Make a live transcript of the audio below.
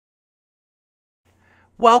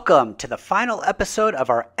Welcome to the final episode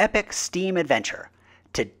of our epic Steam adventure.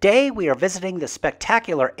 Today we are visiting the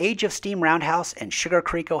spectacular Age of Steam Roundhouse in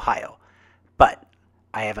Sugarcreek, Ohio. But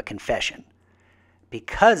I have a confession.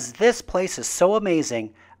 Because this place is so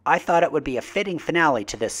amazing, I thought it would be a fitting finale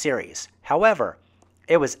to this series. However,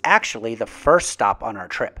 it was actually the first stop on our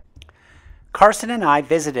trip. Carson and I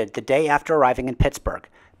visited the day after arriving in Pittsburgh,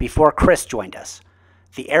 before Chris joined us.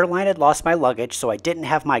 The airline had lost my luggage, so I didn't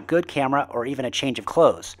have my good camera or even a change of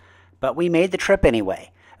clothes. But we made the trip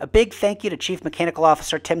anyway. A big thank you to Chief Mechanical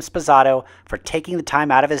Officer Tim Sposato for taking the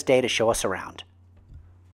time out of his day to show us around.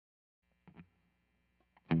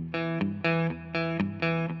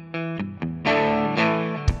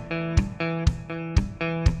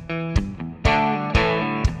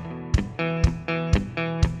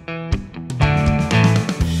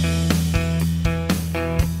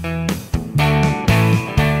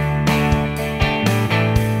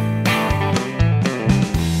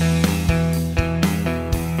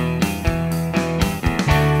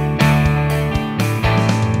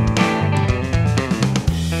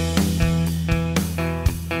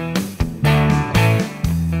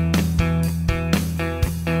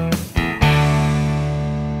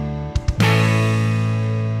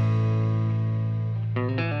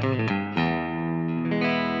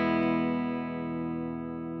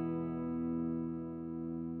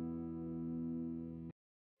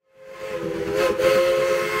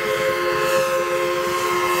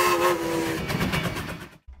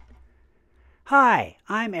 Hi,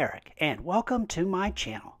 I'm Eric, and welcome to my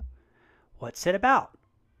channel. What's it about?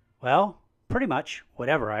 Well, pretty much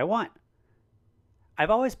whatever I want. I've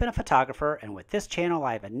always been a photographer, and with this channel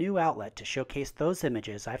I have a new outlet to showcase those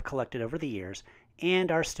images I've collected over the years and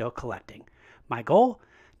are still collecting. My goal?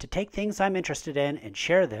 To take things I'm interested in and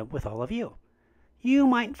share them with all of you. You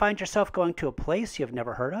might find yourself going to a place you've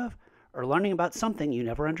never heard of, or learning about something you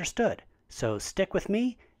never understood. So stick with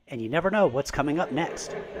me, and you never know what's coming up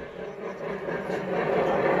next.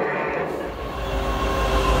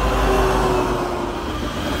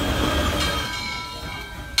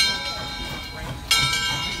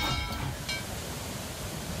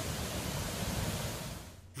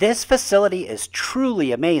 This facility is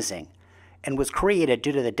truly amazing and was created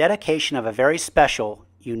due to the dedication of a very special,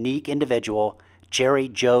 unique individual, Jerry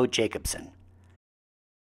Joe Jacobson.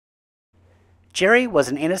 Jerry was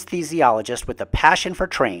an anesthesiologist with a passion for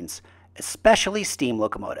trains, especially steam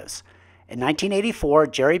locomotives. In 1984,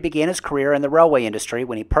 Jerry began his career in the railway industry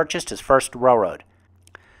when he purchased his first railroad.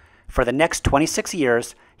 For the next 26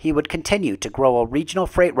 years, he would continue to grow a regional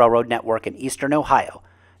freight railroad network in eastern Ohio,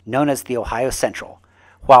 known as the Ohio Central,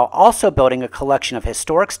 while also building a collection of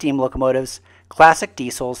historic steam locomotives, classic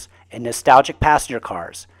diesels, and nostalgic passenger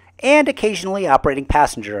cars, and occasionally operating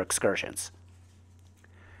passenger excursions.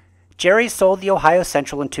 Jerry sold the Ohio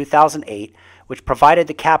Central in 2008, which provided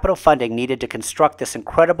the capital funding needed to construct this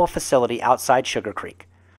incredible facility outside Sugarcreek.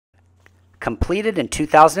 Completed in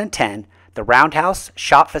 2010, the roundhouse,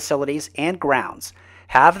 shop facilities, and grounds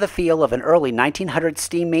have the feel of an early 1900s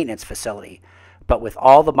steam maintenance facility, but with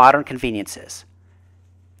all the modern conveniences.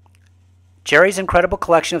 Jerry's incredible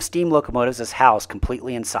collection of steam locomotives is housed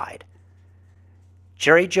completely inside.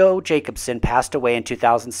 Jerry Joe Jacobson passed away in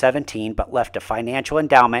 2017, but left a financial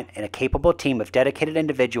endowment and a capable team of dedicated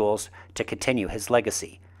individuals to continue his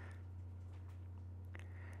legacy.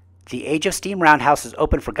 The Age of Steam Roundhouse is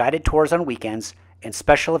open for guided tours on weekends and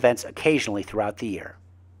special events occasionally throughout the year.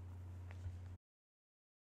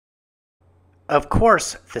 Of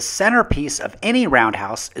course, the centerpiece of any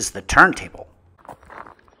roundhouse is the turntable.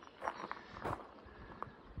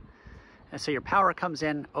 And so your power comes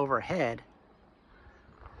in overhead.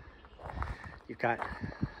 You've got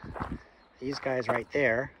these guys right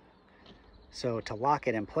there. So to lock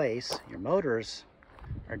it in place, your motors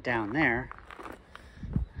are down there.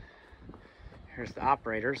 Here's the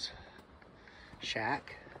operator's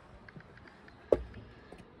shack.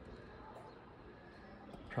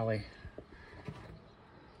 Probably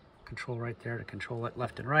control right there to control it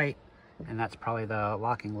left and right. And that's probably the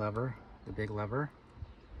locking lever, the big lever.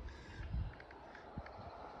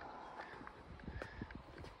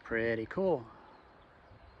 Pretty cool.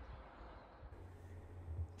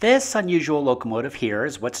 This unusual locomotive here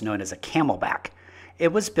is what's known as a camelback.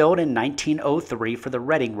 It was built in 1903 for the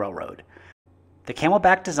Reading Railroad. The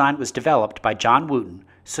camelback design was developed by John Wooten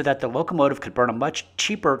so that the locomotive could burn a much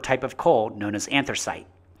cheaper type of coal known as anthracite.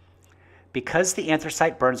 Because the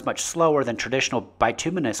anthracite burns much slower than traditional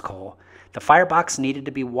bituminous coal, the firebox needed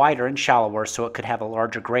to be wider and shallower so it could have a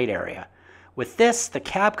larger grate area. With this, the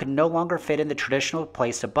cab could no longer fit in the traditional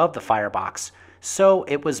place above the firebox, so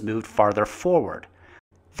it was moved farther forward.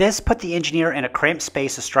 This put the engineer in a cramped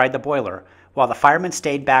space astride the boiler, while the fireman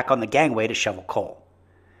stayed back on the gangway to shovel coal.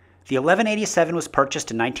 The 1187 was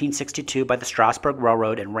purchased in 1962 by the Strasburg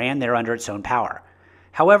Railroad and ran there under its own power.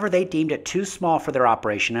 However, they deemed it too small for their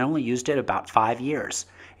operation and only used it about 5 years.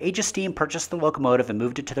 Age of Steam purchased the locomotive and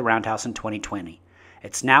moved it to the Roundhouse in 2020.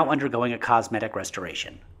 It's now undergoing a cosmetic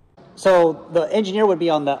restoration. So the engineer would be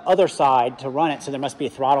on the other side to run it, so there must be a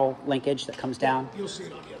throttle linkage that comes down? You'll see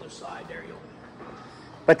it on the other side. There you'll...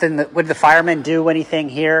 But then would the fireman do anything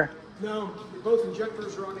here? No, both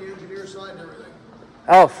injectors are on the engineer's side and everything.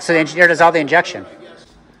 Oh, so the engineer does all the injection? Yes.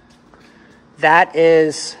 That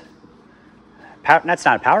is... That's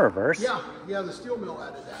not a power reverse. Yeah, the steel mill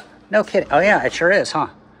added that. No kidding. Oh, yeah, it sure is, huh?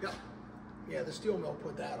 Yeah, the steel mill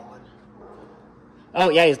put that on. Oh,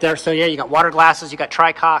 yeah, there. So, yeah, you got water glasses, you got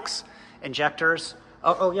tricox injectors.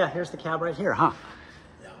 Oh, yeah, here's the cab right here, huh?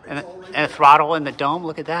 Yeah, and a throttle in the dome.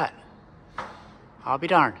 Look at that. I'll be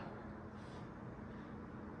darned.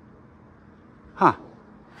 Huh.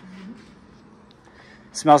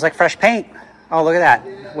 Smells like fresh paint. Oh, look at that.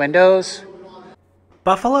 Yeah. Windows.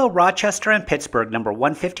 Buffalo, Rochester, and Pittsburgh number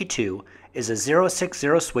 152 is a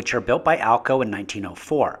 060 switcher built by Alco in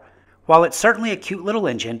 1904. While it's certainly a cute little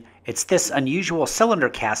engine, it's this unusual cylinder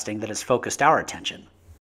casting that has focused our attention.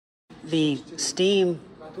 The steam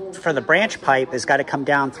for the branch pipe has got to come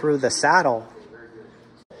down through the saddle.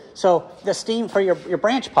 So the steam for your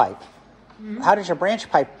branch pipe, how does your branch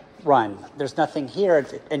pipe run? There's nothing here,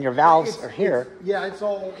 and your valves are here. Yeah, it's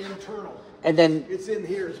all internal. And then it's in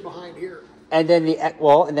here. It's behind here. And then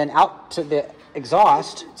and then out to the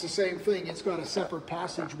exhaust. It's the same thing. It's got a separate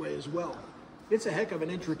passageway as well. It's a heck of an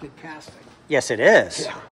intricate casting. Yes, it is.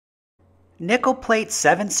 Yeah. Nickel Plate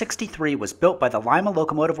 763 was built by the Lima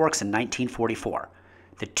Locomotive Works in 1944.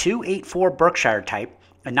 The 284 Berkshire type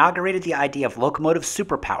inaugurated the idea of locomotive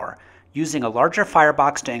superpower, using a larger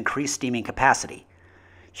firebox to increase steaming capacity.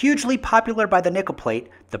 Hugely popular by the nickel plate,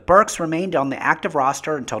 the Berks remained on the active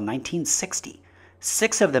roster until 1960.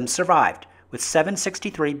 6 of them survived, with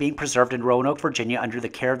 763 being preserved in Roanoke, Virginia under the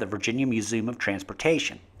care of the Virginia Museum of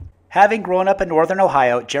Transportation. Having grown up in northern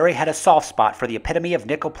Ohio, Jerry had a soft spot for the epitome of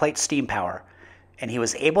nickel plate steam power, and he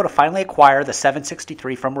was able to finally acquire the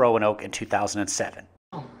 763 from Roanoke in 2007.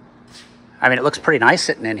 I mean, it looks pretty nice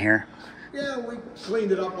sitting in here. Yeah, we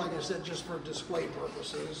cleaned it up, like I said, just for display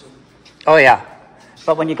purposes. And... Oh, yeah.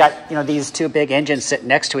 But when you got, these two big engines sitting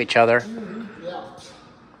next to each other.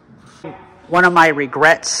 Yeah. One of my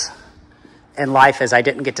regrets in life is I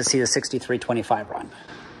didn't get to see the 6325 run.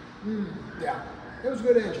 Yeah. It was a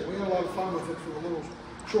good engine. We had a lot of fun with it for a little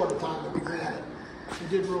shorter time that we ran it. It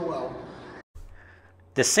did real well.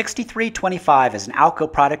 The 6325 is an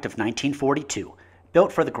Alco product of 1942,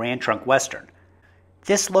 built for the Grand Trunk Western.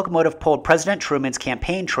 This locomotive pulled President Truman's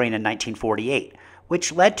campaign train in 1948,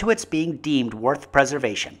 which led to its being deemed worth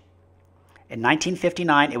preservation. In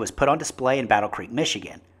 1959, it was put on display in Battle Creek,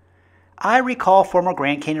 Michigan. I recall former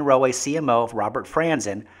Grand Canyon Railway CMO Robert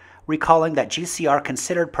Franzen recalling that GCR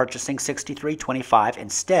considered purchasing 6325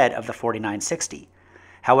 instead of the 4960.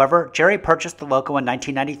 However, Jerry purchased the loco in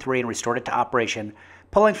 1993 and restored it to operation,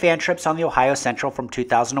 pulling fan trips on the Ohio Central from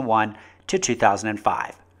 2001 to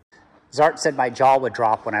 2005. Zart said my jaw would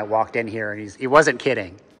drop when I walked in here, and he wasn't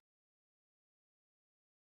kidding.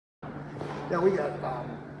 Yeah, we got,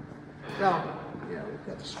 we've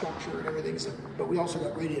got the structure and everything, but we also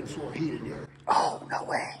got radiant floor heat in here. Oh, no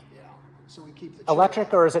way. Yeah, so we keep the...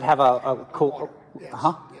 Electric, or does it have a cool... Yes,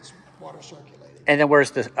 yes, water circulating. And then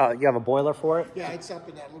where's the, you have a boiler for it? Yeah, it's up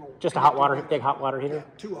in that little... Just a hot water, big hot water heater?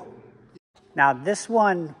 Yeah, 2 of them. Now, this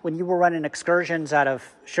one, when you were running excursions out of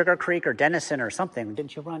Sugarcreek or Denison or something,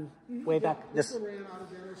 didn't you run way back? This ran out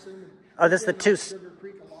of Denison. Oh, this is the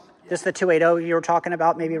This is the 280 you were talking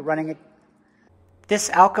about, maybe running it? This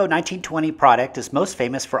Alco 1920 product is most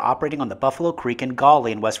famous for operating on the Buffalo Creek in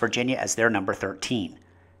Gawley in West Virginia as their number 13.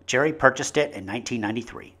 Jerry purchased it in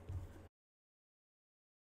 1993.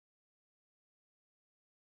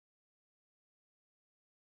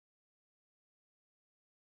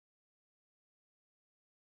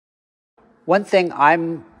 One thing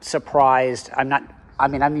I'm surprised,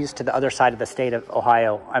 I'm used to the other side of the state of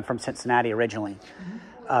Ohio. I'm from Cincinnati originally.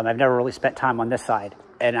 I've never really spent time on this side,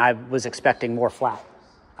 and I was expecting more flat.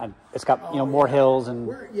 It's got, more hills and...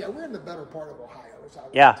 We're in the better part of Ohio, as I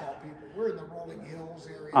would tell people. We're in the rolling hills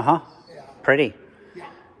area. Uh-huh. Yeah. Pretty. Yeah,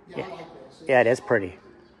 I like this. Yeah, it is pretty.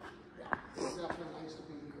 Yeah, it's definitely nice to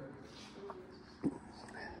be here.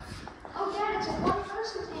 Oh, Dad, it's a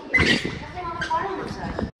one-person thing. Nothing on the fireman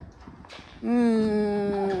side. I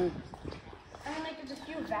mean, there's a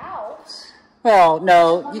few valves. Well,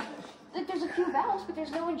 no. There's a few valves, but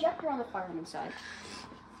there's no injector on the fireman side.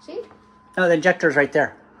 No, the injector's right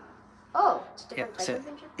there. Oh, it's a Yeah, different type of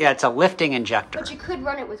injector? yeah, it's a lifting injector. But you could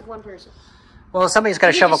run it with one person. Well, somebody's got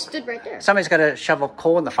to You shovel. just stood right there. Somebody's got to shovel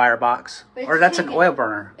coal in the firebox, But it's or a that's an tank oil engine.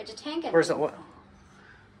 burner. It's a tank engine. Where's the oil?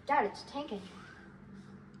 Dad, it's a tank engine.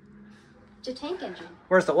 It's a tank engine.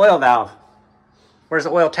 Where's the oil valve? Where's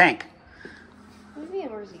the oil tank? What do you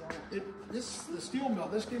mean, where's the oil? The steel mill,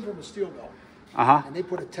 this came from a steel mill. Uh-huh. And they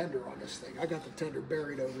put a tender on this thing. I got the tender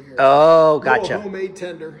buried over here. Oh, Little gotcha. homemade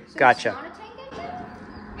tender. So Gotcha. It's not a tank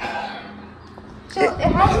engine? So it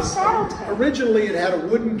has a saddle tank. Originally, it had a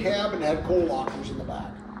wooden cab and had coal lockers in the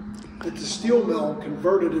back. But the steel mill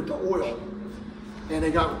converted it to oil. And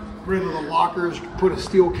they got rid of the lockers, put a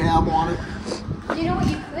steel cab on it, You know what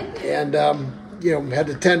you could do? and had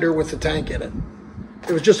the tender with the tank in it.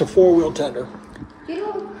 It was just a four-wheel tender. You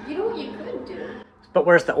know what you could do? But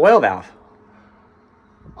where's the oil valve?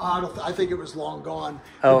 I think it was long gone.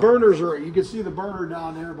 Oh. The burners you can see the burner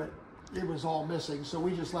down there, but it was all missing. So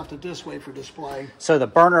we just left it this way for display. So the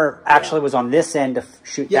burner actually was on this end to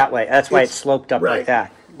shoot Yeah. that way. That's why it It's- sloped up like right.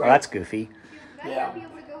 that. Well, Right. that's goofy. You Yeah. might not be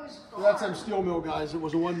able to go as far. That's them steel mill guys. It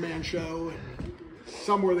was a one-man show, and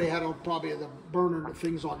somewhere they had probably the burner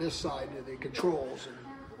things on this side, the controls. And,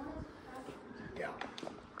 yeah.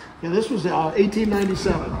 Yeah, this was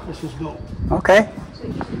 1897. This was built. Okay.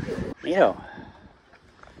 You know,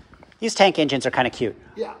 these tank engines are kind of cute.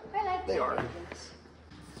 Yeah, I like they the are. engines.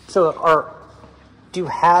 So, do you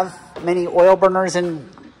have many oil burners in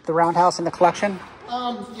the Roundhouse in the collection?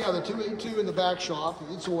 Yeah, the 282 in the back shop,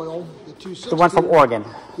 it's oil. The 262. The one from Oregon.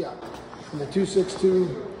 Yeah, and the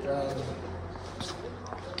 262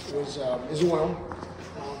 is oil.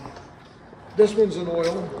 This one's an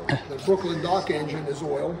oil. The Brooklyn Dock engine is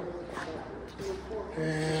oil.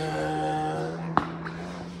 And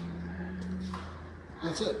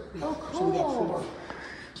that's it. Yeah. Oh, So we got cool. four.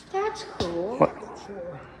 That's cool.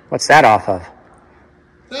 What's that off of?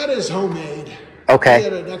 That is homemade. Okay. We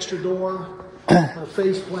had an extra door, a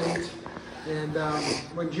faceplate, and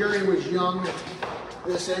when Jerry was young,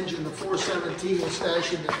 this engine, the 417, was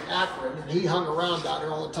stationed in Akron, and he hung around down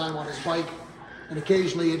there all the time on his bike, and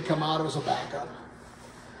occasionally it'd come out as a backup.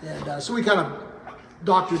 And so we kind of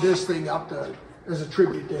doctored this thing up as a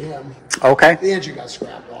tribute to him. Okay. The engine got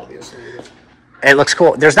scrapped, obviously. It looks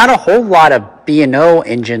cool. There's not a whole lot of B&O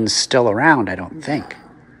engines still around, I don't think.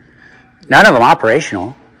 None of them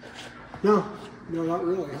operational. No, not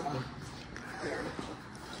really.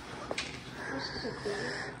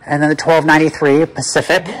 And then the 1293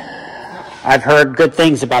 Pacific. I've heard good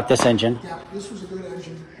things about this engine. Yeah, this was a good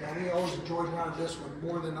engine. Yeah, we always enjoyed running this one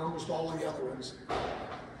more than almost all of the other ones.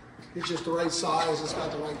 It's just the right size, it's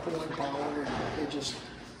got the right pulling power, and it just...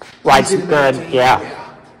 Rides easy to good, maintain. yeah.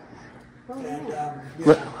 And,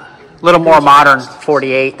 A little more modern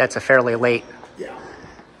 48. That's a fairly late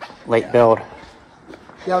build.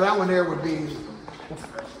 Yeah, that one there would be,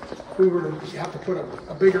 if we were to have to put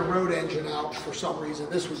a bigger road engine out for some reason,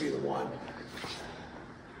 this would be the one.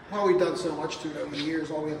 Well, we've done so much to it over the years,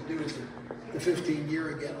 all we have to do is the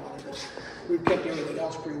 15-year again on it. We've kept everything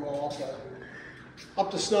else pretty well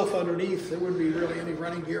up to snuff underneath. There wouldn't be really any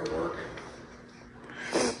running gear work.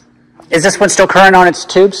 Is this one still current on its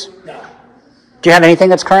tubes? No, Do you have anything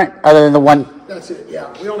that's current other than the one? that's it,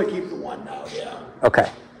 yeah. We only keep the one now, yeah. Okay.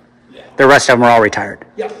 Yeah. The rest of them are all retired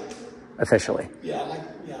Yeah, officially. yeah,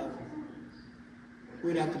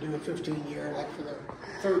 we'd have to do a 15-year, like for the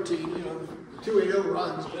 13, 280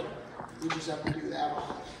 runs, but we just have to do that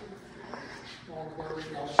on all the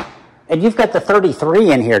everything else. And you've got the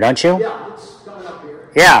 33 in here, don't you? Yeah, it's coming up here.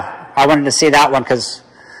 Yeah. I wanted to see that one because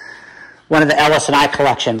one of the Ellis and I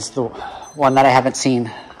collections, the one that I haven't seen.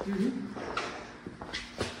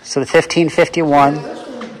 So the 1551.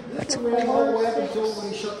 This one ran all the way up until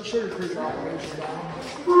when he shut the Sugarcreek operation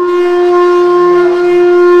down.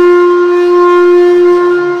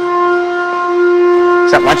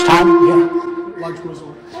 Is that lunchtime? Yeah. Lunch whistle.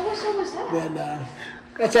 What whistle was that? Then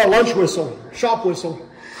that's our lunch whistle, shop whistle.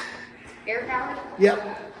 Air powered?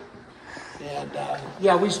 Yep.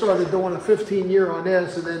 And we started doing a 15-year on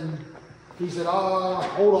this, and then he said,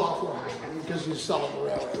 hold off on it, because he's selling the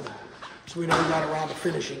railroad. So we never got around to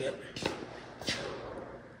finishing it.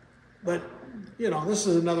 But, this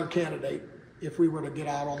is another candidate. If we were to get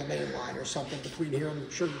out on the main line or something between here and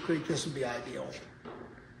Sugarcreek, this would be ideal.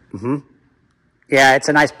 Yeah, it's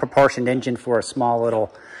a nice proportioned engine for a small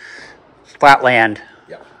little flat land.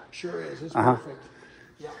 Yeah, sure is. It's perfect.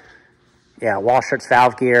 Yeah. Yeah, Walshart's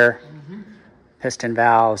valve gear, piston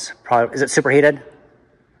valves. Probably, is it superheated?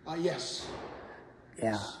 Yes.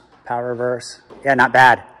 Yeah. Power reverse. Yeah, not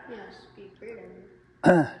bad. Yeah, speed great.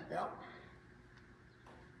 Yeah.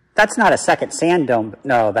 That's not a second sand dome.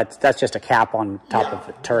 No, that's just a cap on top of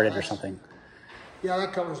a turret or something. Yeah,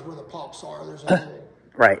 that covers where the pops are. There's a little...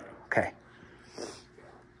 Right, okay.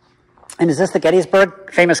 And is this the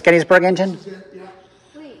famous Gettysburg engine? This is it, yeah.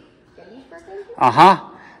 Wait, Gettysburg engine? Uh-huh.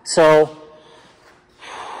 So,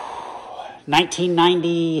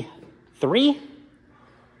 1993?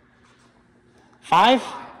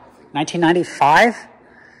 1995?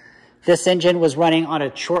 This engine was running on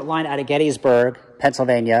a short line out of Gettysburg,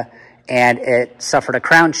 Pennsylvania, and it suffered a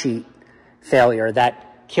crown sheet failure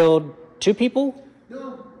that killed 2 people?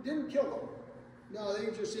 No, didn't kill them. No, they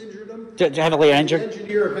just injured them. Heavily injured? The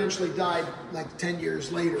engineer eventually died like 10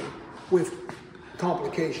 years later with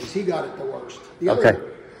complications. He got it the worst. The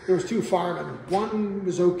other, there was 2 firemen. One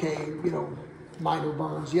was okay, you know, minor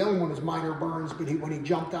burns. The other one was minor burns, but when he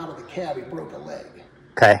jumped out of the cab, he broke a leg.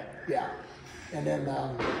 Okay. Yeah. And then,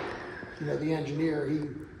 you know, the engineer, he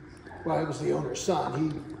was the owner's son.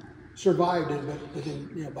 He survived it, but within,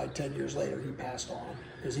 you know, by 10 years later, he passed on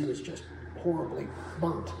because he was just horribly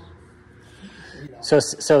burnt. You know.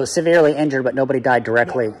 So severely injured, but nobody died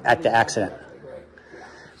directly at the accident. Right.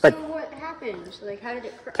 But so what happened? Like, how did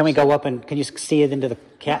it? Can we go up and can you see it into the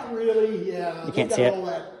cat? Not really, yeah. You can't see it? All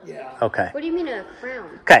that, yeah. Okay. What do you mean a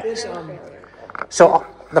crown? Okay. It's, So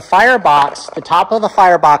the firebox, the top of the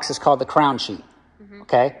firebox is called the crown sheet.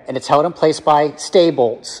 Okay, and it's held in place by stay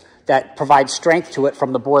bolts that provide strength to it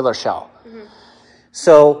from the boiler shell.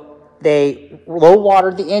 So they low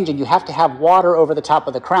watered the engine. You have to have water over the top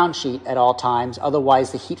of the crown sheet at all times.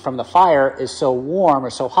 Otherwise, the heat from the fire is so warm or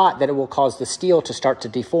so hot that it will cause the steel to start to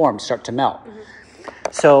deform, start to melt.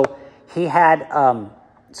 So he had,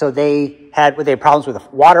 they had problems with the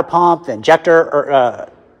water pump, the injector,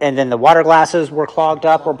 and then the water glasses were clogged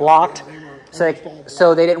up or blocked.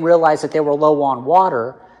 So they didn't realize that they were low on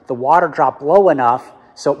water. The water dropped low enough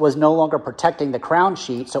so it was no longer protecting the crown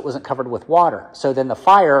sheet, so it wasn't covered with water. So then the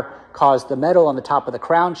fire caused the metal on the top of the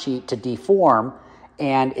crown sheet to deform,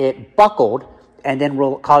 and it buckled, and then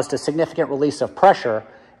caused a significant release of pressure.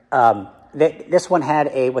 This one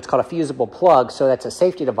had what's called a fusible plug, so that's a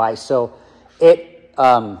safety device. So it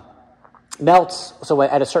melts. So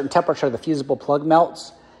at a certain temperature, the fusible plug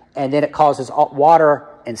melts, and then it causes water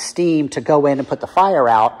and steam to go in and put the fire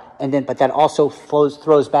out, but that also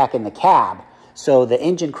throws back in the cab. So the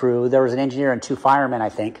engine crew, there was an engineer and 2 firemen, I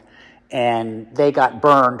think, and they got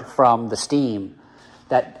burned from the steam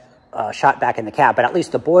that shot back in the cab. But at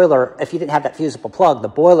least the boiler, if you didn't have that fusible plug, the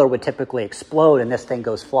boiler would typically explode, and this thing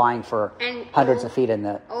goes flying for hundreds of feet in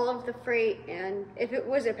the... All of the freight, and if it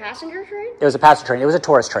was a passenger train? It was a passenger train. It was a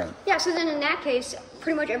tourist train. Yeah, so then in that case,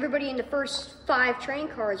 pretty much everybody in the first 5 train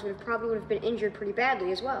cars would have been injured pretty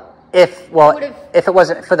badly as well. If it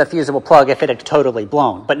wasn't for the fusible plug, if it had totally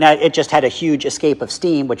blown. But now it just had a huge escape of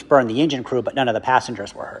steam, which burned the engine crew, but none of the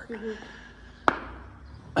passengers were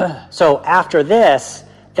hurt. So after this,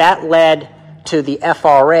 that led to the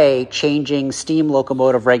FRA changing steam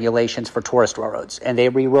locomotive regulations for tourist railroads, and they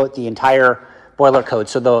rewrote the entire boiler code.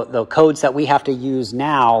 So the codes that we have to use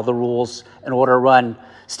now, the rules in order to run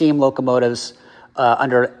steam locomotives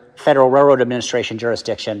under Federal Railroad Administration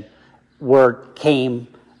jurisdiction, came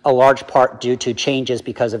a large part due to changes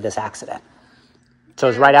because of this accident. So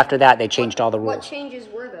it was right after that they changed all the rules. What changes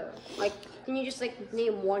were those? Like, can you just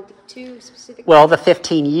name 1 to 2 specific? Well, the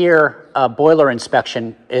 15-year boiler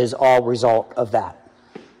inspection is all result of that.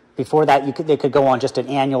 Before that, they could go on just an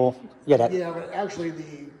annual. Yeah, but actually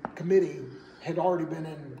the committee had already been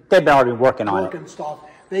in. They've been already working on it. Stuff.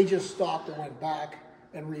 They just stopped and went back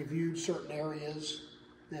and reviewed certain areas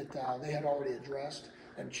that they had already addressed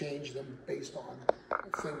and changed them based on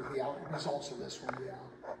the results of this one. Yeah.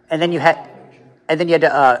 And then you had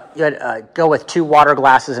to go with 2 water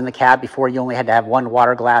glasses in the cab. Before, you only had to have 1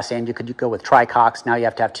 water glass in. You could go with tricox. Now you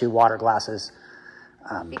have to have 2 water glasses.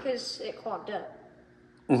 Because it clogged up.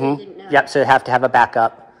 Yep. So you have to have a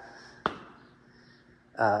backup.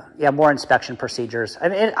 More inspection procedures. I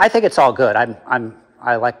mean, I think it's all good.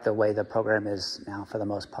 I like the way the program is now for the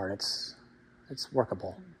most part. It's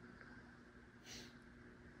workable.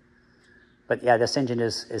 But yeah, this engine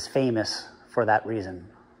is famous for that reason.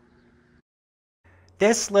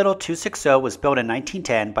 This little 260 was built in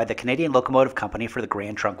 1910 by the Canadian Locomotive Company for the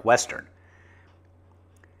Grand Trunk Western.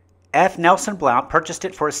 F. Nelson Blount purchased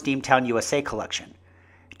it for his Steamtown, USA collection.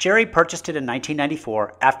 Jerry purchased it in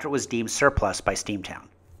 1994 after it was deemed surplus by Steamtown.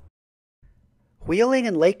 Wheeling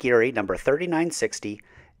in Lake Erie, number 3960,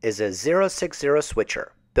 is a 060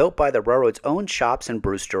 switcher built by the railroad's own shops in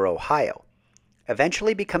Brewster, Ohio.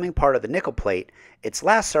 Eventually becoming part of the nickel plate, its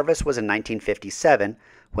last service was in 1957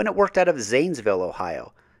 when it worked out of Zanesville,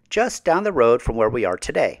 Ohio, just down the road from where we are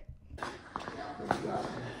today.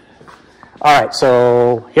 All right,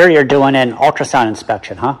 so here you're doing an ultrasound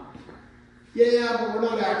inspection, huh? Yeah, but we're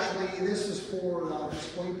not actually, this is for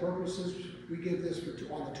display purposes. We give this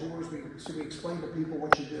on the tours, so we explain to people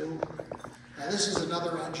what you do. This is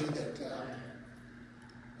another engine that,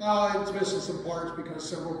 it's missing some parts because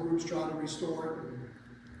several groups tried to restore it.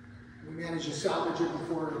 And we managed to salvage it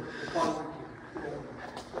before the car went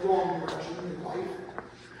the wrong direction in life.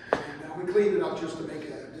 And we cleaned it up just to make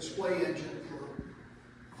a display engine for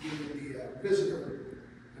giving the visitor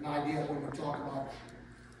an idea when we talk about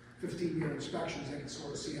 15-year inspections, they can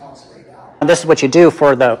sort of see how it's laid out. And this is what you do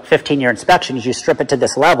for the 15-year inspection, is you strip it to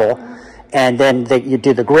this level, and then you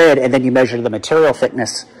do the grid, and then you measure the material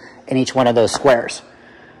thickness in each one of those squares.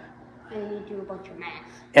 And you do a bunch of math.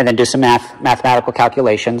 And then do some mathematical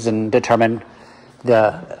calculations and determine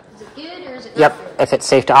the... Is it good or is it not Yep, good? if it's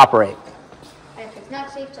safe to operate. And if it's not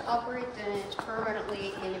safe to operate, then it's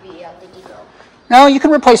permanently going to be out the depot. No, you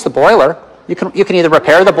can replace the boiler. You can either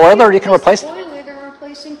repair the boiler or you can replace... The boiler, they're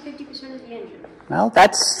replacing 50% of the engine. Well,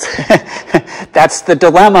 that's that's the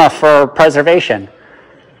dilemma for preservation.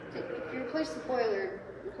 If you replace the boiler,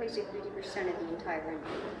 you're replacing 50% of the entire engine.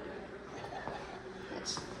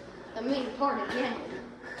 That's the main part of the engine.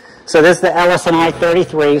 So this is the LSNI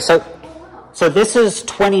 33. So this is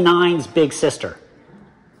 29's big sister.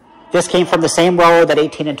 This came from the same railroad that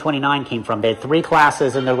 18 and 29 came from. They had 3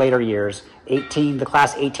 classes in their later years. The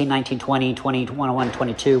class 18, 19, 20, 20, 21,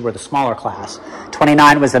 22 were the smaller class.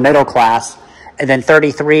 29 was the middle class. And then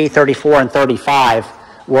 33, 34, and 35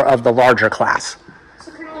 were of the larger class.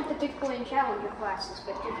 So kind of like the Bitcoin Challenger classes,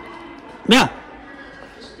 but different. Yeah.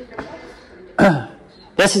 Just different classes.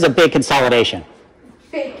 This is a big consolidation.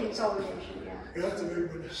 Big consolidation, yeah. That's a big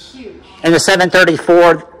one. Huge. And the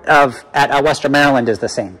 734 at Western Maryland is the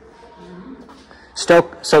same.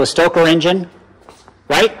 So a Stoker engine,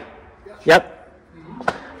 right? Yep.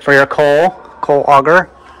 For your coal auger.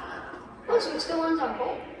 Oh, so it still runs on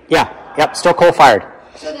coal? Yeah, yep, still coal-fired.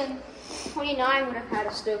 So then 29 would have had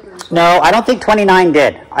a stoker as well. No, I don't think 29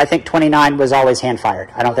 did. I think 29 was always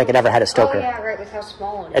hand-fired. I don't think it ever had a Stoker. Oh, yeah, right, with how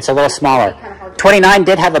small it is. It's a little smaller. Kind of hard to 29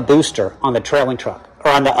 did have a booster on the trailing truck,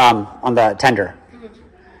 or on the tender.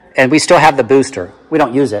 And we still have the booster. We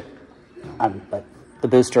don't use it, but the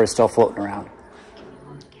booster is still floating around.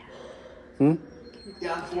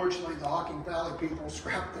 Yeah, unfortunately, the Hocking Valley people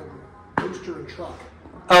scrapped the booster and truck.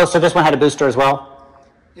 Oh, so this one had a booster as well?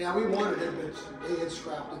 Yeah, we wanted it, but they had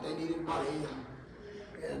scrapped it. They needed money,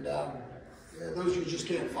 and yeah, those you just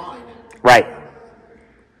can't find. Right.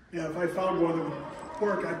 Yeah, if I found one that would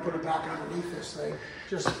work, I'd put it back underneath this thing,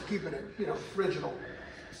 just keeping it, original.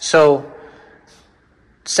 So,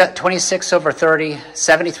 set 26 over 30,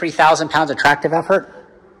 73,000 pounds of tractive effort?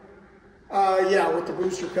 Yeah, with the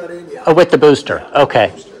booster cut in, yeah. Oh, with the booster.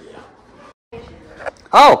 Okay. Booster, yeah.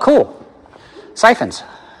 Oh, cool. Siphons.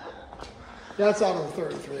 That's out of the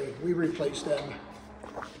 33. We replaced them.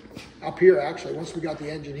 Up here, actually, once we got the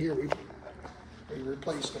engine here, we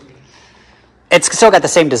replaced them. It's still got the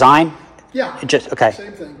same design? Yeah. Okay.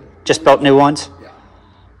 Same thing. Just built new ones? Yeah.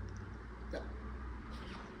 Yeah.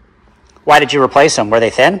 Why did you replace them? Were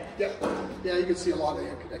they thin? Yeah. Yeah, you can see a lot of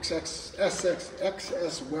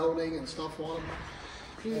XS welding and stuff on them.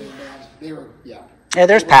 And they were, yeah. Yeah,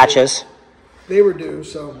 there's patches. They were due,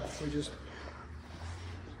 so we just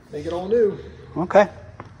make it all new. Okay.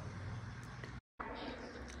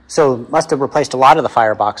 So must have replaced a lot of the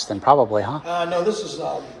firebox then, probably, huh? No, this is,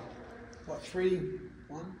 about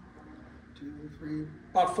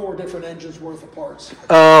 4 different engines worth of parts.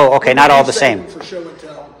 Oh, okay, not all the same. For show and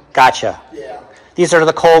tell. Gotcha. Yeah. These are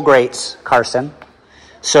the coal grates, Carson.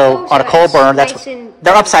 So Oh, on a so coal it's burn, nice and-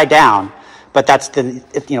 they're upside down, but that's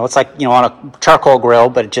it's like, on a charcoal grill,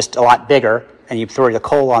 but just a lot bigger, and you throw the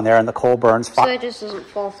coal on there and the coal burns. So it just doesn't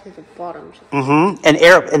fall through the bottom. Mm-hmm.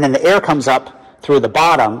 And then the air comes up through the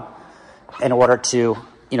bottom in order to,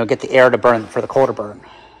 get the air to burn, for the coal to burn.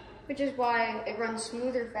 Which is why it runs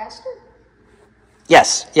smoother, faster?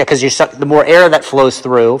 Yes, yeah, because the more air that flows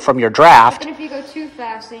through from your draft, But if you go too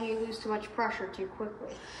fast, then you lose too much pressure too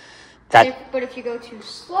quickly. But if you go too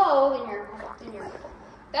slow, then you're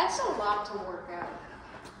that's a lot to work out.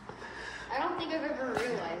 I don't think I've ever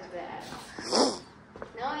realized that.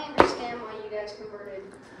 Now I understand why you guys converted.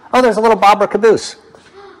 Oh, there's a little bobber caboose.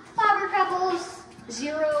 Bobber couples,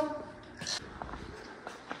 0.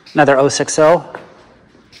 Another 060.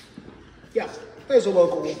 Yeah, there's a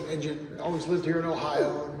local engine. Always lived here in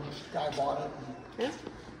Ohio, and guy bought it. Yeah.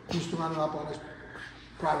 Used to run it up on his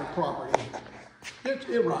private property.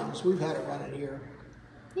 It runs. We've had it running here.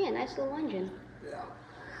 Yeah, nice little engine. Yeah.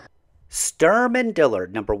 Sturm and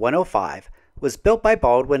Dillard number 105 was built by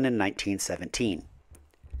Baldwin in 1917.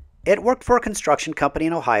 It worked for a construction company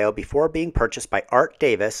in Ohio before being purchased by Art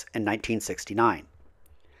Davis in 1969.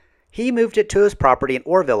 He moved it to his property in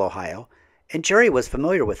Orrville, Ohio, and Jerry was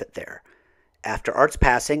familiar with it there. After Art's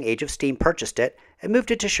passing, Age of Steam purchased it and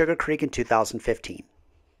moved it to Sugarcreek in 2015.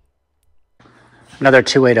 Another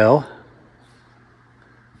 280.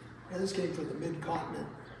 Yeah, this came from the Mid-Continent.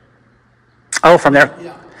 Oh, from there?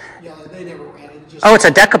 Yeah, they never ran it. Oh, it's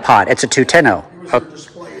a decapod. It's a 210. It was a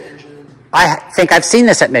display engine. I think I've seen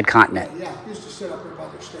this at Mid-Continent. Yeah, it used to sit up there by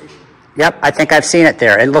their station. Yep, I think I've seen it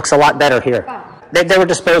there. It looks a lot better here. They were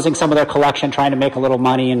disposing some of their collection, trying to make a little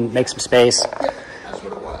money and make some space. Yep, that's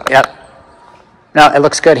what it was. Yep. No, it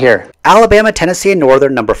looks good here. Alabama, Tennessee, and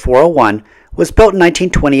Northern number 401 was built in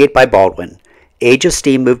 1928 by Baldwin. Age of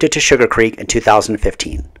Steam moved it to Sugarcreek in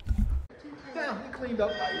 2015. Yeah, they cleaned up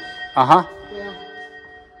nice. Uh-huh. Yeah.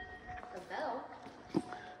 The bell.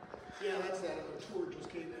 Yeah, that's that other tour just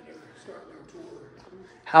came in there, starting their tour.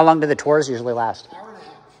 How long do the tours usually last? Hour and a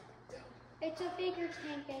half. Yeah. It's a bigger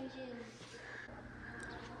tank engine.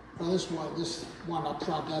 Well, this one up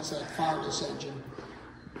front, that's that Fireless engine.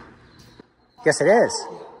 Yes, it is.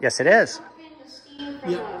 Yes, it is. Pump in the steam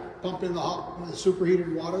from Yeah, pump in the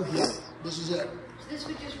superheated water. Yeah, this is it. So this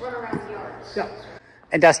would just run around the yards. Yeah.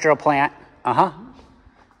 Industrial plant. Uh-huh.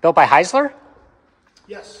 Built by Heisler?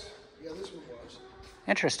 Yes. Yeah, this one was.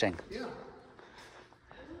 Interesting. Yeah.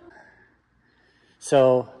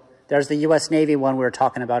 So there's the U.S. Navy one we were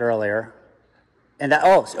talking about earlier. And that,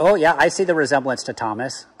 oh yeah, I see the resemblance to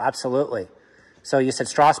Thomas. Absolutely. So you said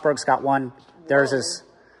Strasbourg's got one. Theirs is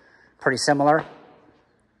pretty similar.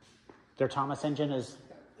 Their Thomas engine is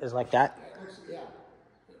like that. Yeah.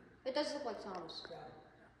 It does look like Thomas.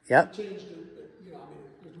 Yep. Changed it, you know, I mean,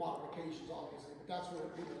 there's modifications, obviously, but that's what it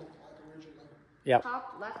would look like originally. Yep.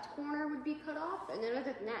 Top left corner would be cut off, and then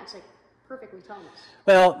other than that, it's like perfectly Thomas.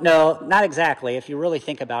 Well, no, not exactly, if you really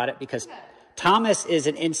think about it, because Thomas is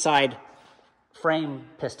an inside frame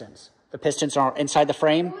pistons. The pistons are inside the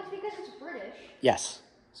frame. Well, it's because it's British. Yes.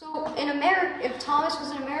 So in America, if Thomas was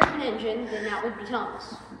an American engine, then that would be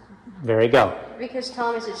Thomas. There you go. Because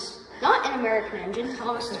Thomas is not an American engine,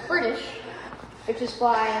 Thomas is British, which is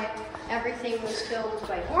why everything was filmed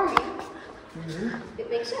by Gormy. It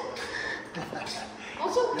makes sense.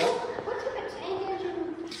 Also, what type of tank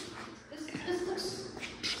engine? This looks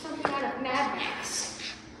something out of Mad Max.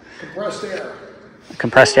 Compressed air.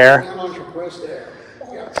 Compressed air. Ran on compressed air.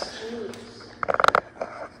 Yeah.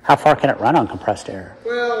 How far can it run on compressed air?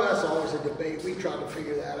 Well, that's always a debate. We tried to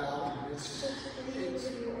figure that out.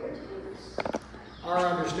 Our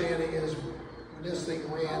understanding is when this thing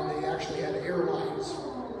ran, they actually had airlines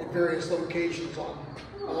at various locations along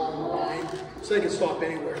the line, so they could stop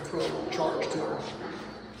anywhere and throw a charge to them.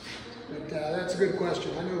 But that's a good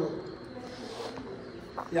question. I knew.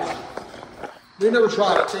 Yeah. We never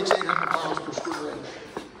tried it. It takes 800 pounds per square inch.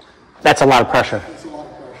 That's a lot of pressure. That's a lot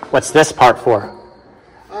of pressure. What's this part for?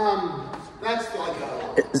 That's like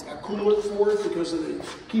a coolant for it because it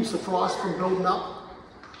keeps the frost from building up.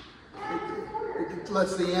 It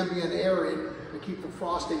lets the ambient air in to keep the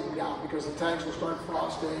frosting down because the tanks will start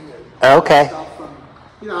frosting and Okay. stuff from,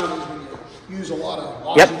 you know, when you use a lot of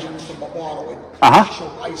oxygen from a bottle, it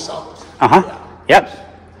should ice up. Yeah. Yep.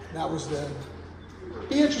 That was the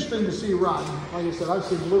interesting to see run. Like I said, I've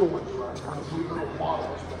seen little ones run, little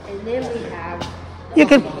bottles. And then we have You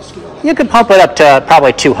could pump it up to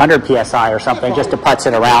probably 200 psi or something just to putz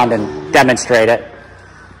it around and demonstrate it.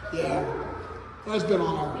 Yeah, that's been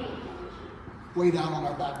on our way down on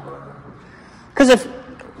our back burner. Because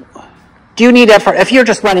do you need if you're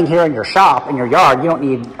just running here in your shop, in your yard, you don't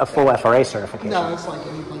need a full FRA certification. No, it's like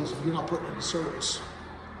any place, you're not putting it in service.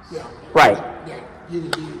 Yeah. Right. Yeah, you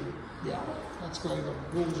need, that's kind of the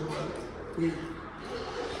rules of it.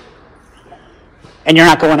 And you're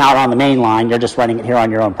not going out on the main line, you're just running it here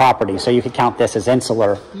on your own property, so you could count this as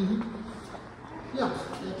insular. Yeah.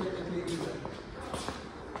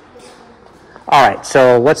 All right,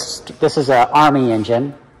 so this is an Army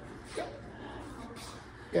engine.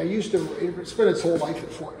 Yeah, it spent its whole life at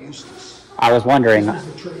Fort Eustis. I was wondering. This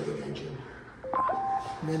was the training engine.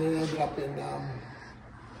 And then it ended up in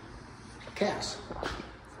Cass.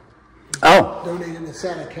 Oh. Donated the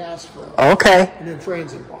Santa Cass for Okay. And then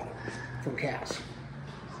Franzen bought it from Cass.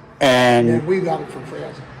 And then we got it from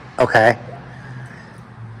Franzen. Okay.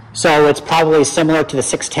 So it's probably similar to the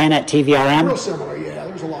 610 at TVRM? Real similar, yeah.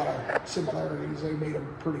 There's a lot of similarities. They made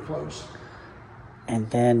them pretty close. And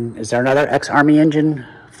then, is there another ex-Army engine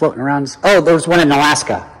floating around? Oh, there's one in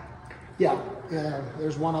Alaska. Yeah,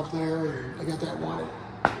 there's one up there. And I got that one.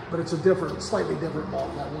 But it's slightly different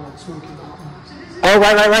model, that one at Smoky Mountain. Oh,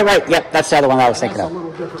 right. Yep, that's the other one I was thinking That's of. a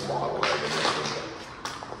little different model.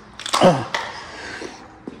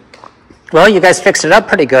 Well, you guys fixed it up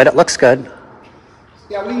pretty good. It looks good.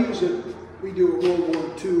 Yeah, we use it. We do a World War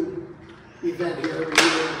II event here every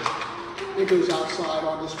year. It goes outside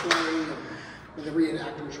on display, and the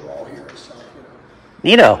reenactors are all here and stuff.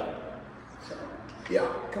 You know. Neato. So, yeah,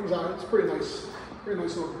 it comes out. It's pretty nice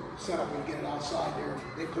little setup when you get it outside there.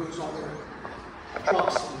 They close all their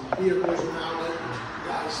trucks and vehicles around it. And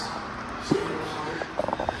guys sitting around it.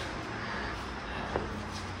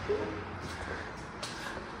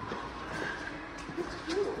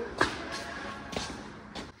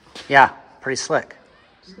 Yeah, pretty slick.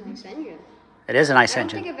 It's a nice engine. It is a nice I don't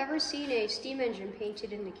engine. think I've ever seen a steam engine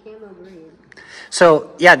painted in the camo green.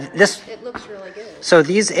 So, yeah, It looks really good. So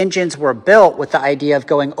these engines were built with the idea of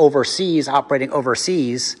going overseas, operating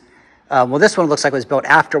overseas. Well, this one looks like it was built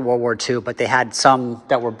after World War II, but they had some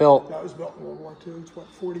that were built. That was built in World War II. It's what,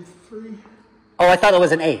 43? Oh, I thought it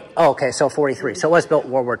was an 8. Oh, okay, so 43. So it was built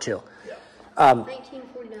in World War II. Yeah.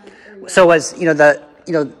 1949. So as the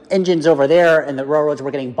engines over there and the railroads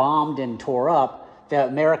were getting bombed and tore up, the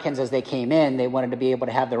Americans, as they came in, they wanted to be able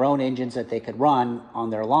to have their own engines that they could run on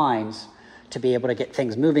their lines to be able to get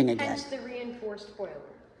things moving again. Hence the reinforced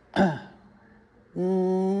boiler.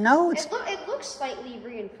 No, it's It looks slightly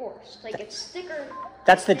reinforced, like it's thicker.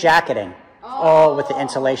 that's the jacketing. Oh, with the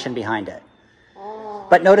insulation behind it.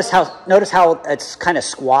 But notice how it's kind of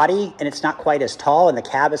squatty and it's not quite as tall, and the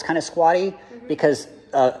cab is kind of squatty because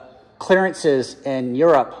clearances in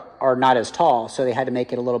Europe are not as tall, so they had to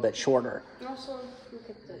make it a little bit shorter. And also, look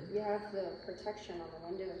at you have the protection on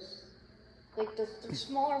the windows. Like the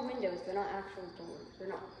smaller windows, they're not actual doors. They're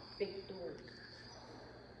not big doors.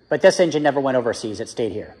 But this engine never went overseas. It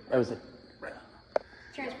stayed here. It was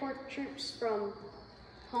Transport troops from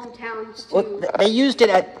hometowns to... well, they used it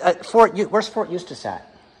at Fort. Where's Fort Eustis at?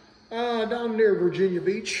 Down near Virginia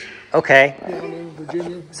Beach. Okay. Down in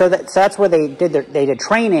Virginia. So that's where they did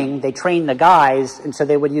training. They trained the guys, and so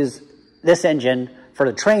they would use this engine for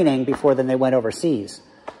the training before then they went overseas,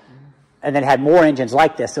 and then had more engines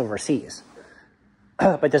like this overseas.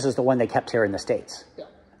 But this is the one they kept here in the States. Yeah.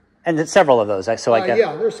 And then several of those. So I guess.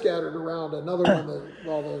 Yeah, they're scattered around. Another one,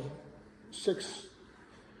 the 6.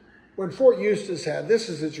 When Fort Eustis had, this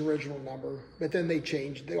is its original number, but then the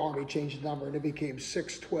Army changed the number, and it became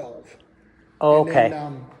 612. Oh, okay. And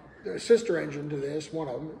then the sister engine to this, one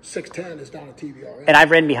of them, 610, is down at TBR. And I've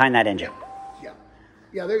ridden behind that engine.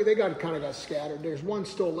 Yeah, they got scattered. There's one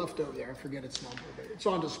still left over there. I forget its number, but it's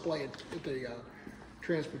on display at the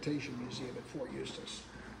Transportation Museum at Fort Eustis.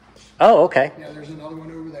 Oh, okay. Yeah, there's another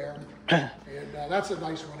one over there, and that's a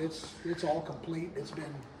nice one. It's all complete. It's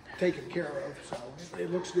been taken care of, so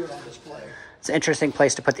it looks good on display. It's an interesting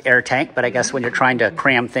place to put the air tank, but I guess when you're trying to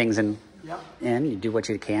cram things in, you do what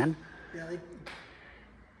you can. Yeah.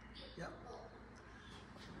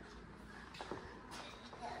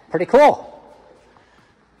 Pretty cool.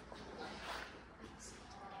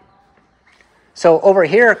 So over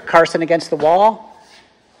here, Carson, against the wall,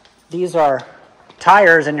 these are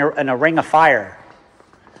tires in a ring of fire.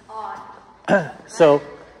 So.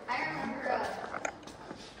 I remember,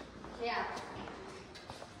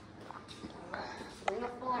 ring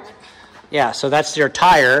of fire. Yeah, so that's your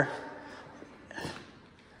tire.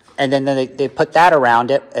 And then they put that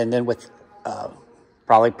around it, and then with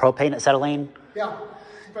probably propane, acetylene. Yeah,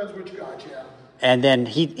 depends which got, yeah. And then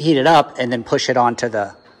heat it up, and then push it onto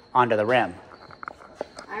the rim.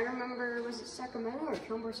 I remember, was it Sacramento or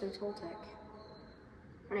Kilburn Toltec?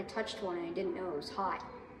 When I touched one and I didn't know it was hot.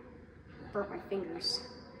 Burnt my fingers.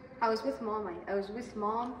 I was with Mom. It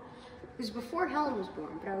was before Helen was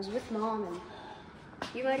born, but I was with Mom, and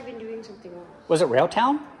you might have been doing something else. Was it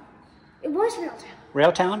Railtown? It was Railtown.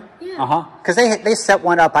 Railtown? Yeah. Because they set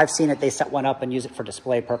one up. I've seen it. They set one up and use it for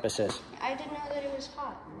display purposes. I didn't know that it was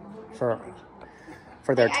hot.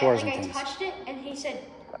 For their tours and things. I touched it, and he said,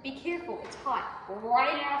 "Be careful, it's hot."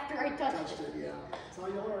 Right after I touched it. Yeah, that's how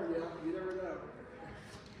you learn, you never know.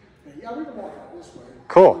 Yeah, we can walk out this way.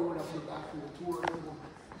 Cool. We went up to the back of the tour.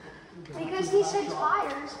 Because he said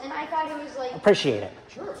tires, and I thought it was like... Appreciate it.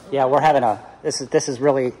 Sure. Yeah, we're having this is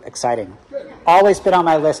really exciting. Good. Always been on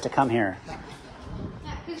my list to come here. Yeah,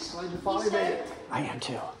 because Glad you finally made it. I am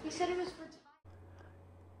too. he said it was for tires.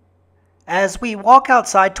 As we walk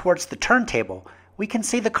outside towards the turntable, we can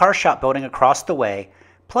see the car shop building across the way,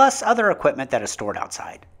 plus other equipment that is stored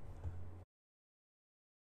outside.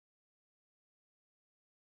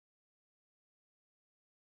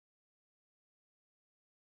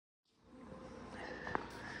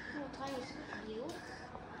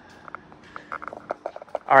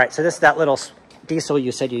 All right, so this is that little diesel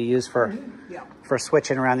you said you use for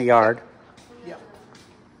switching around the yard. Yeah.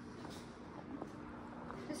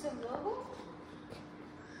 This is a low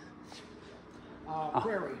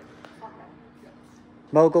Prairie.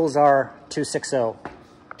 Moguls are 260.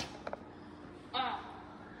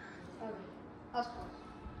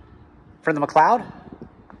 From the McLeod?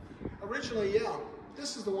 Originally, yeah.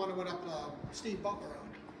 This is the one that went up Steve Butler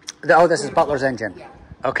owned. Oh, this is Butler's engine. Yeah.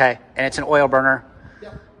 Okay, and it's an oil burner.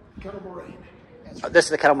 Yep. Kettle Moraine. This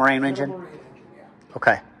is the Kettle Moraine engine? Kettle Moraine engine, yeah.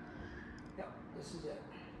 Okay. Yep, this is it.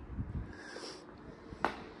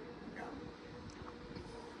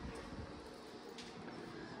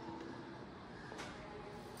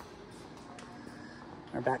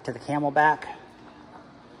 We're back to the Camelback.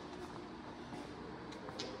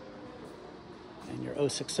 And your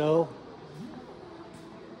 060.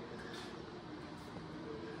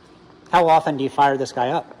 How often do you fire this guy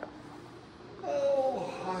up?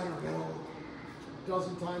 Oh, I don't know. A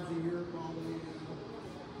dozen times a year, probably.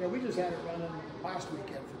 Yeah, we just had it running last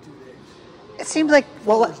weekend for 2 days. It seems like,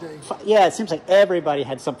 well, Father's Day. yeah, it seems like everybody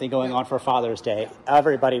had something going on for Father's Day.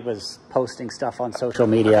 Everybody was posting stuff on social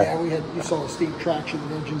media. Yeah, you saw the steam traction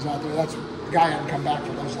and engines out there. That's the guy hadn't come back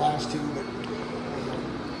from those last two, but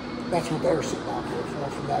that's what they were sitting out there for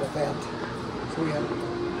from that event. So we had,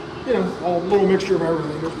 you know, a little mixture of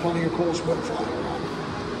everything. There's plenty of cool smoke flying around.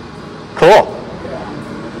 Cool.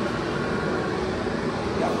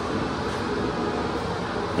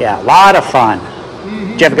 Yeah, a lot of fun.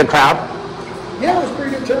 Did you have a good crowd? Yeah, it was a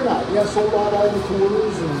pretty good turnout. Yeah, sold out all the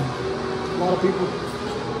tours, and a lot of people,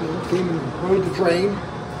 you know, came and rode the train.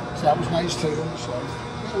 So that was nice too. So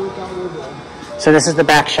it worked out real good. So this is the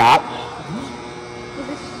back shop. Is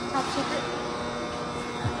this top secret?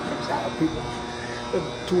 People,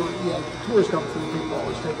 tours come through. People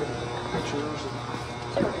always taking pictures.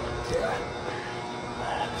 And, yeah.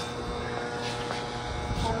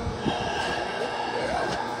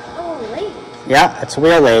 Oh, late. Yeah, it's a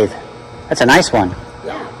wheel lathe. That's a nice one.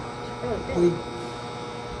 Yeah. We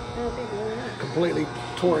completely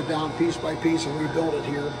tore it down piece by piece and rebuilt it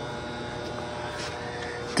here.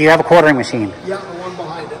 Do you have a quartering machine? Yeah, the one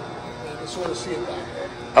behind it. You can sort of see it back there.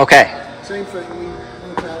 Okay. Same thing. We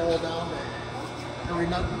broke that all down. Every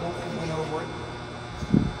nut and bolt went over it.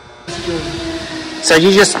 So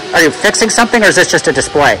are you fixing something, or is this just a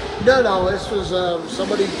display? No, this was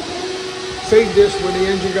somebody saved this when the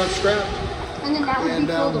engine got scrapped. And then that would be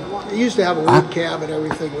filled with water. It used to have a wood cab and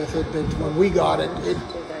everything with it, but when we got it,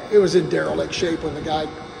 it was in derelict shape when the guy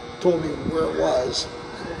told me where it was.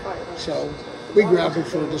 So we grabbed it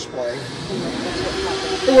for a display.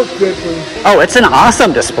 It worked good for. Oh, it's an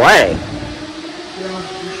awesome display.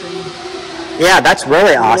 Yeah, that's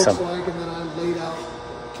really awesome. Looks like, and then I laid out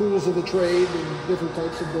tools of the trade and different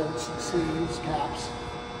types of bolts and sleeves, caps,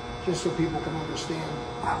 just so people can understand.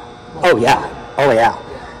 Oh yeah. Oh yeah.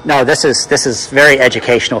 No, this is very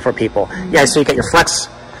educational for people. Yeah, so you get your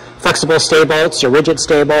flexible stay bolts, your rigid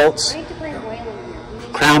stay bolts, I need to bring oil in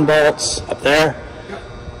here. crown bolts up there.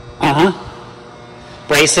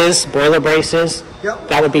 Braces, boiler braces. Yep.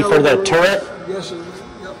 That would be for the turret. Yes, sir.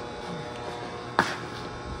 Yep.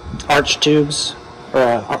 Arch tubes or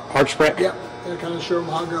arch brick. Yep. They kind of show them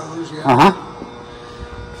how it goes. Yeah.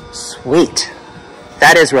 Sweet.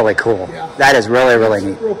 That is really cool. Yeah. That is really, really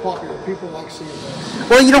neat. It's real popular. People like seeing that.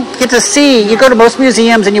 Well, you don't get to see. You go to most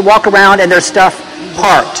museums and you walk around and there's stuff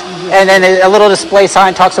parked. And then a little display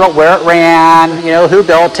sign talks about where it ran, you know, who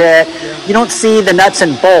built it. Yeah. You don't see the nuts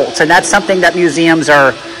and bolts. And that's something that museums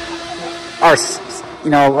are you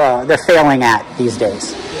know, they're failing at these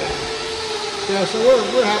days. Yeah, so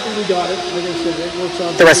we're happy we got it. Like I said, it works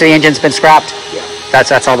out. The rest of the engine's been scrapped? Yeah.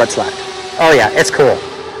 That's all that's left. Oh, yeah, it's cool.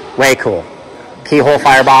 Way cool. Keyhole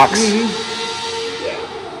firebox.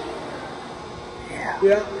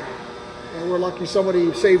 Yeah. And we're lucky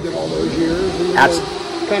somebody saved it all those years. And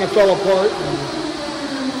it kind of fell apart. And,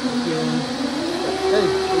 you know, hey,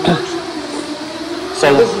 it works.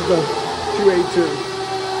 So this is the 282.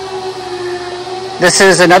 This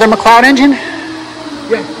is another McLeod engine?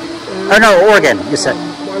 Yeah. Oh, no, Oregon, you said.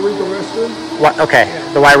 Wairika Western. What? Okay,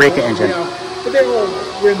 the Wairika engine. Yeah, but they all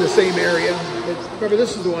were in the same area. But remember,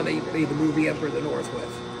 this is the one they made the movie Emperor of the North with.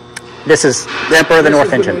 This is the Emperor of the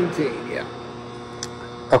North engine. 19, yeah.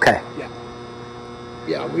 Okay. Yeah.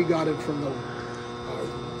 Yeah, we got it from the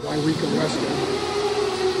Wairika Western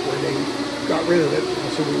when they got rid of it.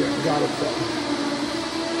 So we got it from.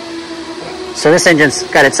 So this engine's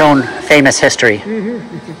got its own famous history.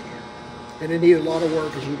 And it needed a lot of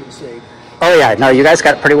work, as you can see. Oh yeah, no, you guys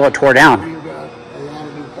got it pretty well tore down. We got a lot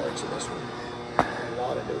of new parts in this one. A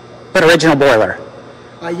lot of new parts. But original boiler.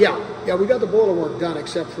 Yeah, we got the boiler work done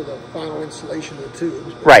except for the final installation of the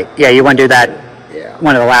tubes. Right, yeah, you want to do that,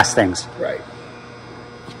 one of the last things. Right.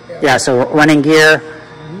 Yeah, so running gear,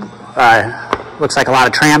 looks like a lot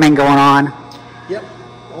of tramming going on. Yep,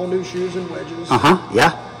 all new shoes and wedges.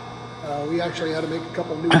 Yeah. We actually had to make a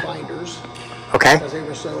couple new binders. Okay. Because they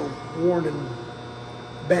were so worn and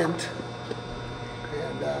bent.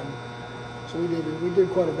 And so we did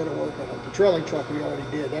quite a bit of work on it. The trailing truck we already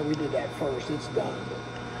did. We did that first. It's done.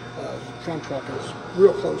 The front truck is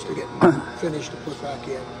real close to getting finished to put back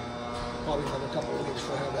in. Probably another couple of weeks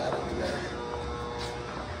to have that on there.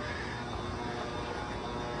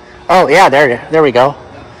 Oh yeah, there we go.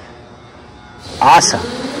 Awesome.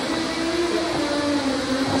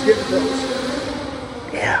 It's getting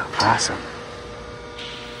close. Yeah, awesome.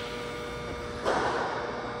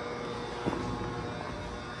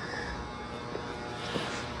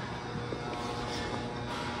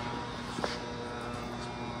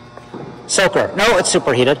 Soaker. No, it's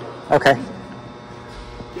superheated. Okay.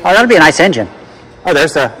 Oh, that'll be a nice engine. Oh,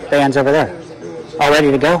 there's the bands over there. All ready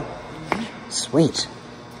to go? Sweet.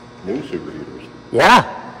 New superheaters. Yeah.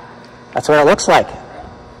 That's what it looks like.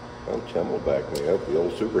 Well, Tim will back me up. The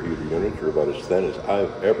old superheater units are about as thin as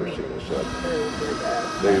I've ever seen a set.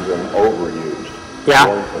 They've been overused. Yeah.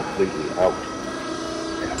 Worn completely out.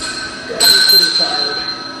 Yeah, we're pretty tired.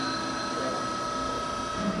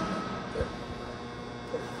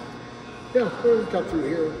 Yeah, we'll cut through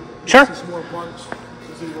here. Sure. See some more parts.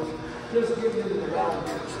 Just get into the valve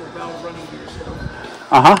gear, so valve running gear stuff.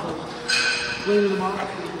 Clean them up,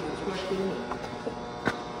 inspect them.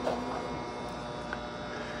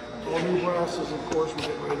 All new brasses, of course, we're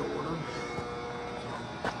getting ready to order.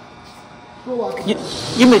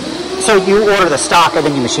 So you order the stock and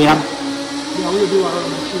then you machine them? Yeah, we do our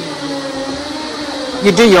own machining.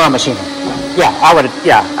 You do your own machining? Yeah,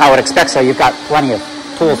 I would expect so. You've got plenty of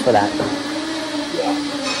tools for that.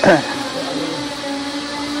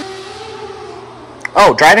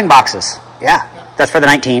 Oh, driving boxes. Yeah, that's for the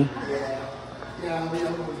 19.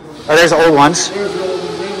 Oh, there's the old ones. There's the old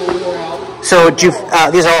ones, they will wore out. So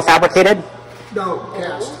these are all fabricated? No,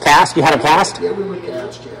 cast. Cast? You had them cast? Yeah, we went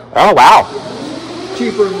cast, yeah. Oh, wow.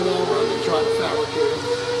 Cheaper in the long run than trying to fabricate them.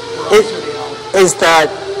 For us anyhow. Is the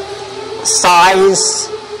size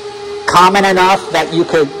common enough that you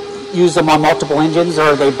could use them on multiple engines,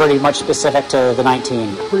 or are they pretty much specific to the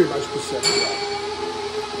 19? Pretty much specific,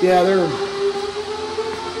 yeah.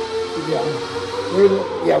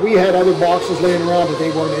 Yeah, we had other boxes laying around, but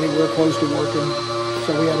they weren't anywhere close to working,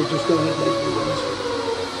 so we had to just go ahead and make new ones.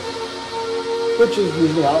 Which is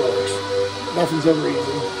usually how it works. Nothing's ever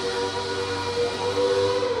easy.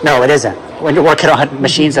 No, it isn't. When you're working on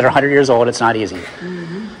machines that are 100 years old, it's not easy.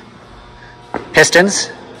 Pistons?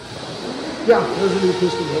 Yeah, those are new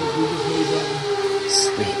piston heads. We just made them.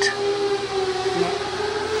 Sweet. Yeah.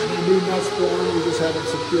 And the new nuts for them, we just haven't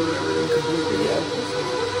secured everything completely yet.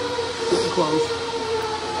 Getting close.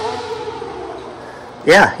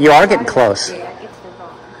 Yeah, you are getting close. A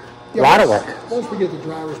lot of work. Once we get the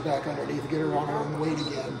drivers back underneath, get her on her own weight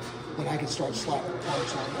again, then I can start slapping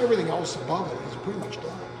parts on. Everything else above it is pretty much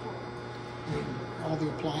done. I mean, all the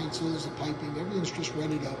appliances, the piping, everything's just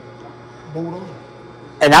ready to bolt on.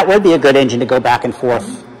 And that would be a good engine to go back and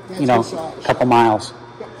forth, you know, a couple miles.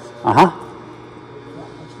 Yep. Uh-huh. Yeah,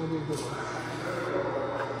 that's going to be a good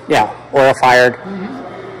one. Yeah, oil fired.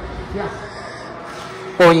 Yeah.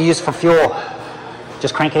 What will you use for fuel?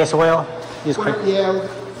 Just crankcase oil? Yeah.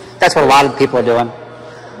 That's what a lot of people are doing.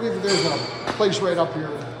 There's a place right up here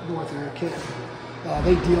north of here,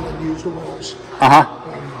 they deal in used oils. Uh-huh.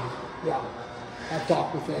 And, yeah, I've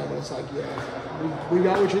talked with them, and it's like, yeah, we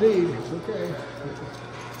got what you need. It's okay.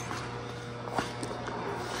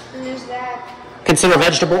 And there's that. Consider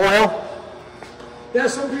vegetable oil? Yeah,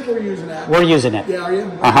 some people are using that. We're using it. Yeah, are you?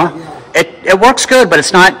 Uh-huh. Yeah. It works good, but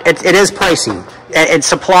it's not, it is pricey. And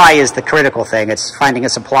supply is the critical thing. It's finding a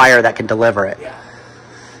supplier that can deliver it. Yeah.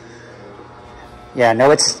 Yeah,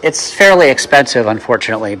 no, it's fairly expensive,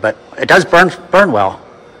 unfortunately, but it does burn well.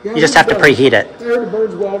 Yeah, You just have to preheat it. I heard it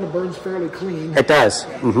burns well, and it burns fairly clean. It does.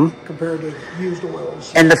 Compared to used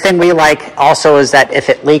oils. And the thing we like also is that if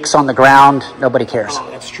it leaks on the ground, nobody cares. Oh,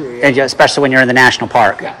 that's true. Yeah, And especially when you're in the national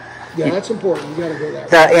park. yeah, that's important. You got to go that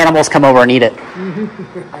The animals come over and eat it.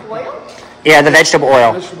 Oil? Yeah, the vegetable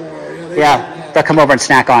oil. Vegetable oil, Yeah, they'll come over and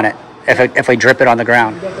snack on it if we drip it on the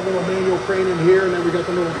ground. We got the little manual crane in here, and then we got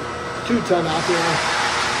the little 2-ton out there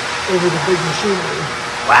over the big machinery.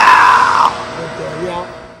 Wow. But,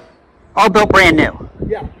 yeah. All built brand new.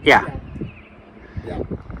 Yeah. Yeah. Yeah.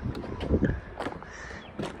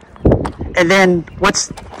 And then what's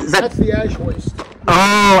That's the ash hoist.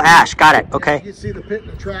 Oh, ash. Got it. Okay. You can see the pit in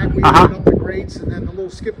the track. We open up the grates, and then the little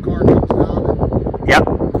skip car comes down Yep.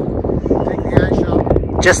 and take the ash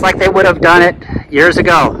out. Just like they would have done it years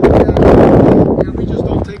ago. Yeah, we just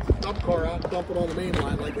don't take the dump car out and dump it on the main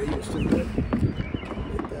line like they used to do it.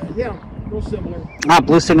 Yeah, real similar. Ah,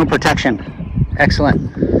 blue signal protection. Excellent.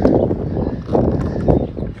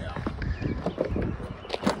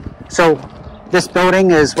 So this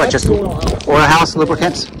building is what, That's just oil house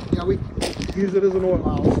lubricants? Yeah, we use it as an oil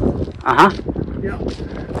house. Uh-huh. Yeah.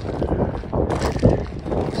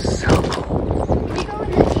 So cool. Can we go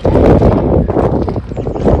in this?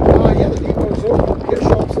 Yeah, the depot's open. Get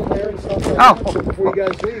shops in there and stuff like Oh. that. So before you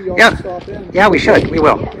guys leave, you all Yeah. can stop in. Yeah, we should. We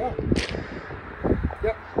will. Yeah.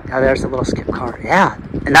 Yep. Now there's the little skip car. Yeah.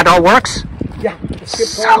 And that all works? Yeah. The skip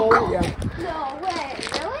So car, cool. yeah. No way.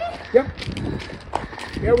 Really? Yep.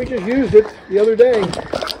 Yeah, we just used it the other day.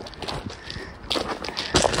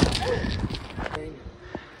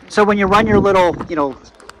 So when you run your little,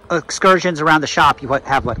 excursions around the shop, you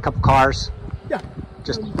have what, a couple cars? Yeah.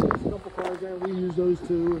 Just There's a couple cars there. We use those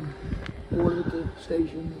too and board at the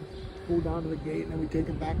station, pull down to the gate, and then we take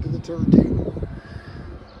them back to the turntable.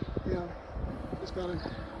 Yeah. Just gotta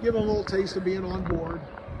give them a little taste of being on board.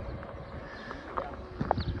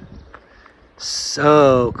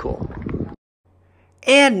 so cool.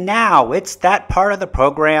 And now it's that part of the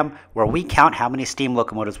program where we count how many steam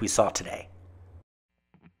locomotives we saw today.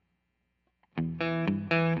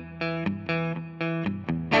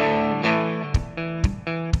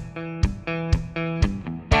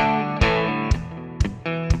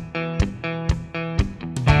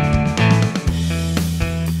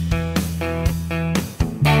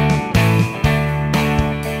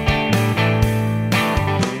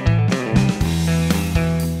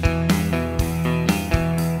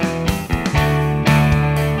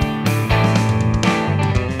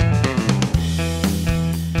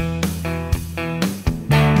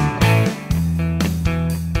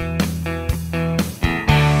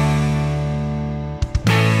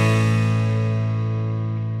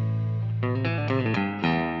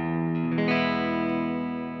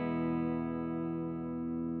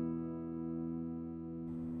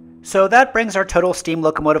 So that brings our total steam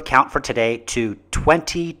locomotive count for today to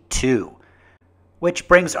 22, which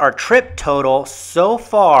brings our trip total so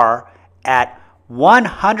far at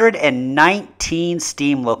 119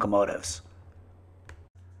 steam locomotives.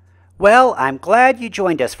 Well, I'm glad you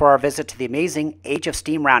joined us for our visit to the amazing Age of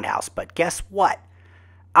Steam Roundhouse, but guess what?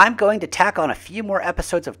 I'm going to tack on a few more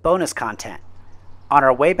episodes of bonus content. On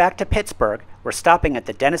our way back to Pittsburgh, we're stopping at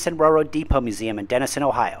the Denison Railroad Depot Museum in Denison,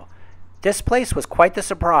 Ohio. This place was quite the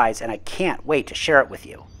surprise, and I can't wait to share it with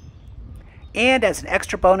you. And as an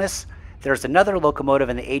extra bonus, there's another locomotive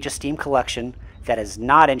in the Age of Steam collection that is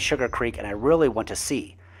not in Sugarcreek and I really want to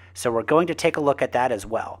see. So we're going to take a look at that as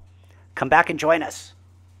well. Come back and join us.